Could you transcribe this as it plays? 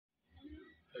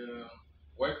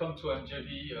Welcome to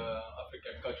MJB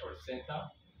African Cultural Center.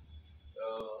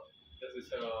 This is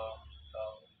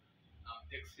I'm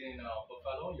Dixon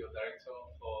Buffalo, your director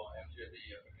for MJB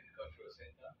African Cultural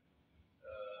Center.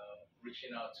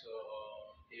 Reaching out to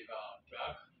Eva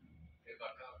Clark,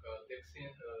 Dixon,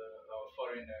 our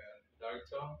foreign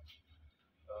director,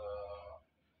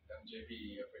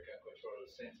 MJB African Cultural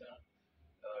Center.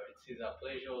 It is a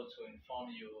pleasure to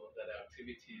inform you that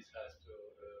activities has to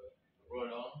roll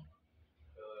on.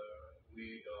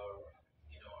 We are,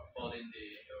 holding the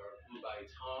Dubai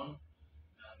town,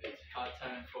 and it's hard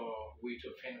time for we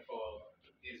to think for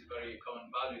these very common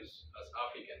values as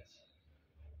Africans.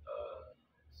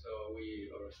 So we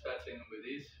are starting with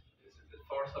this. This is the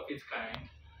first of its kind.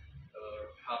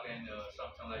 Having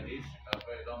something like this, a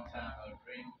very long time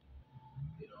dream,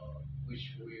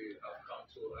 which we have come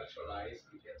to actualize.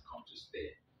 It has come to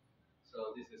stay.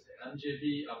 So this is the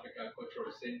MJB Africa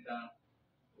Cultural Center.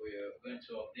 We are going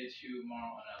to update you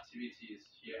more on activities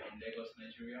here in Lagos,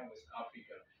 Nigeria, West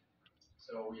Africa.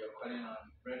 So we are calling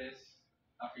on brothers,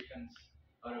 Africans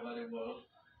all over the world.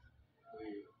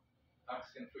 We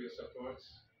asking for your support,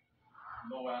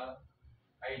 morale,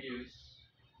 ideas,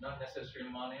 not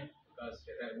necessarily money, because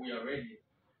we are ready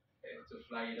to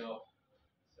fly it off.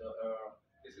 So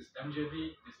this is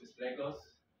MJB, this is Lagos.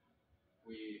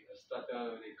 We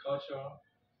started with the cultural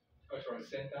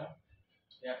center,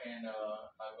 yeah, in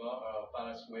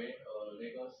Palace Way,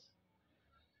 Lagos.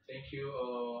 Thank you,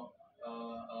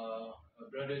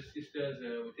 brothers, sisters.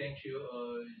 We thank you,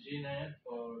 Gina,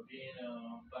 for being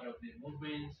part of the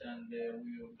movement, and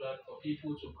we are glad for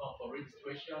people to come for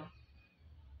registration.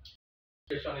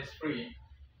 Registration is free.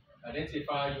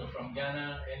 Identify you from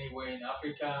Ghana, anywhere in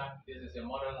Africa. This is a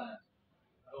motherland.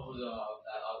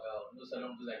 Nous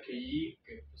allons vous accueillir,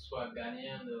 que vous soyez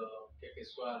Ghanéen, quel que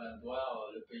soit l'endroit,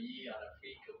 le pays en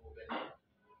Afrique que vous venez.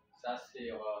 Ça, c'est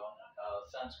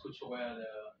centre culturel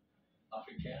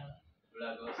africain de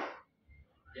Lagos.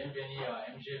 Bienvenue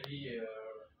à MJB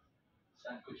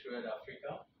Centre culturel d'Afrique.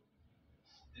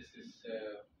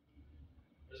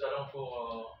 Nous allons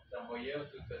vous envoyer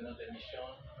toute notre émission.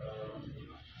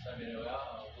 Ça viendra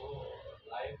en vous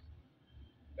live.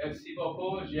 Merci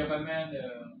beaucoup. Je ramène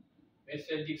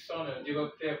M. Dixon, le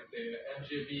directeur de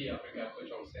MJB Africa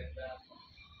Cultural Center.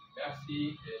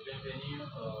 Merci et bienvenue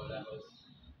à Lagos.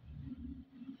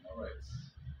 All right.